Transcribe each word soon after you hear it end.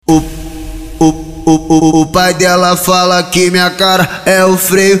O pai dela fala que minha cara é o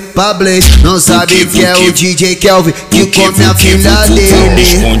freio pra blaze. Não sabe que é o DJ Kelvyn que come a filha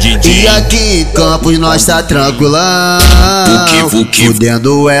dele. E aqui em Campos nós tá tranquilão,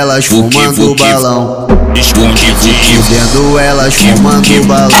 fudendo elas fumando balão. Fudendo elas fumando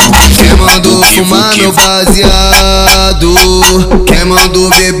balão. Quem mandou fumar meu baseado? Quem mandou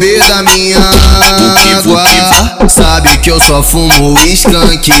beber da minha água? Sabe que eu só fumo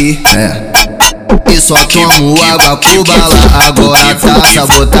skunk, e só tomo água com bala. Agora tá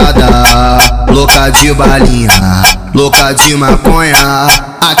sabotada, louca de balinha, louca de maconha.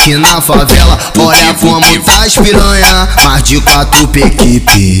 Aqui na favela, olha como tá as piranha. Mais de 4 pra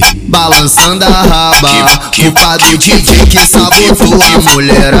equipe, balançando a raba. Culpa do DJ que sabotou a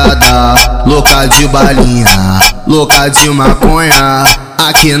mulherada. Louca de balinha, louca de maconha.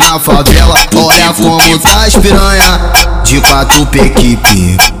 Aqui na favela, olha como tá as piranha. De 4 pra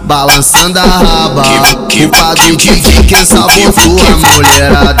equipe, balançando a raba. Culpa do DJ que sabotou a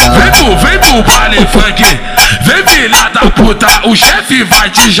mulherada. Vem pro baile funk, vem filha da puta, o chefe vai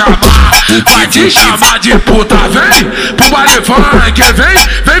te chamar. Vai te chamar de puta, vem pro baile funk,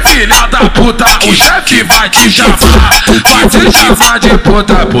 vem filha da puta, o chefe vai te chamar. Vai te chamar de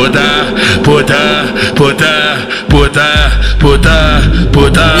puta, puta, puta, puta, puta, puta,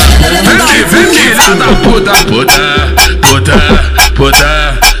 puta. Vem filha da puta, puta, puta,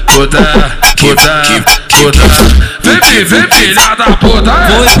 puta, puta, puta, puta. Vem filha da puta.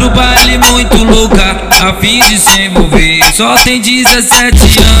 Foi pro baile muito louca, a fim de se envolver. Só tem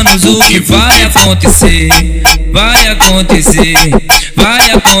 17 anos, o que vai acontecer? Vai acontecer,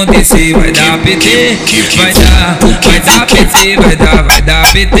 vai acontecer. Vai dar PT, vai dar PT, vai dar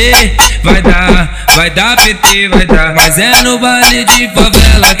PT, vai dar PT, vai dar. Mas é no baile de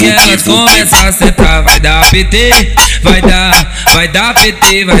favela que elas começam a sentar. Vai dar PT, vai dar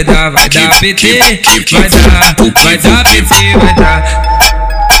PT, vai dar PT, vai dar PT, vai dar.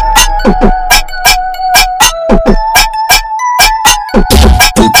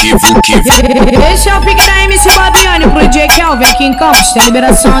 Esse é o pique da MC Babiane pro DJ Kelvyn aqui em Campos. Tem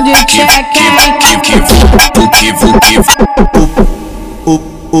liberação de cheque.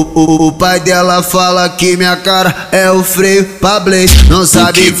 O pai dela fala que minha cara é o freio pra blaze. Não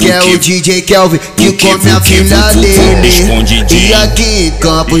sabe que é o DJ Kelvyn que come a filha dele. E aqui em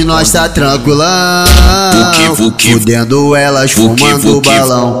Campos nós tá tranquilão, fudendo elas fumando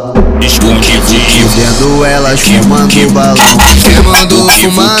balão. Fudendo elas fumando balão. Quem mandou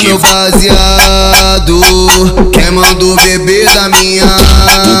fumar meu baseado? Quem mandou beber da minha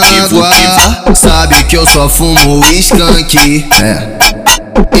água? Sabe que eu só fumo skunk,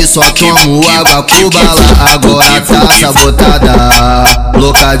 e só tomo água com bala. Agora tá sabotada,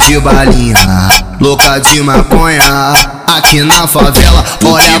 louca de balinha, louca de maconha. Aqui na favela,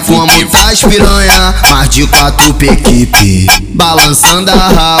 olha como tá as piranha. Mais de 4 pra equipe, balançando a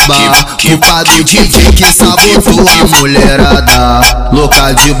raba. Culpa do DJ que sabotou a mulherada.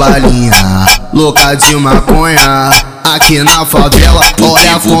 Louca de balinha, louca de maconha. Aqui na favela,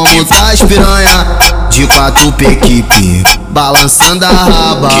 olha como tá as piranha. De 4 pra equipe, balançando a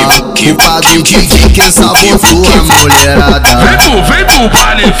raba. Culpa do DJ que sabotou a mulherada. Vem pro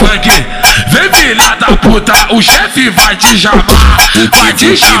baile funk, vem filha da puta, o chefe vai te chamar. Vai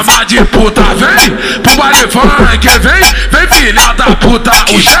te chamar de puta, vem pro baile funk, vem filha da puta,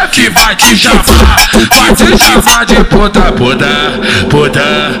 o chefe vai te chamar. Vai te chamar de puta, puta,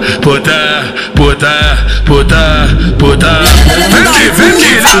 puta, puta, puta, puta, puta. Vem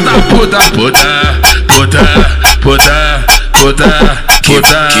filha da puta, puta, puta, puta, puta,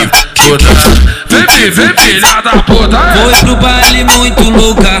 puta, puta. Vem filha da puta. Foi pro baile muito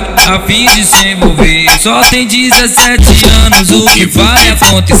louca, a fim de se envolver. Só tem 17 anos, o que vai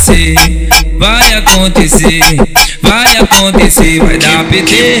acontecer? Vai acontecer, vai acontecer. Vai dar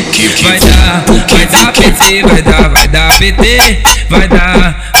PT, vai dar PT, vai dar PT,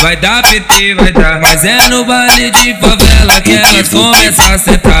 vai dar PT, vai dar. Mas é no baile de favela que elas começam a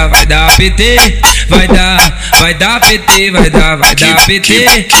sentar. Vai dar PT, vai dar PT, vai dar PT, vai dar PT,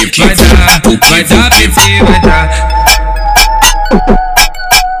 vai dar.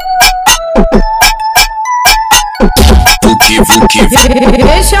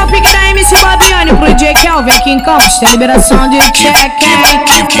 Esse é o pique da MC Babiane pro DJ Kelvyn aqui em Campos. Tem liberação de cheque.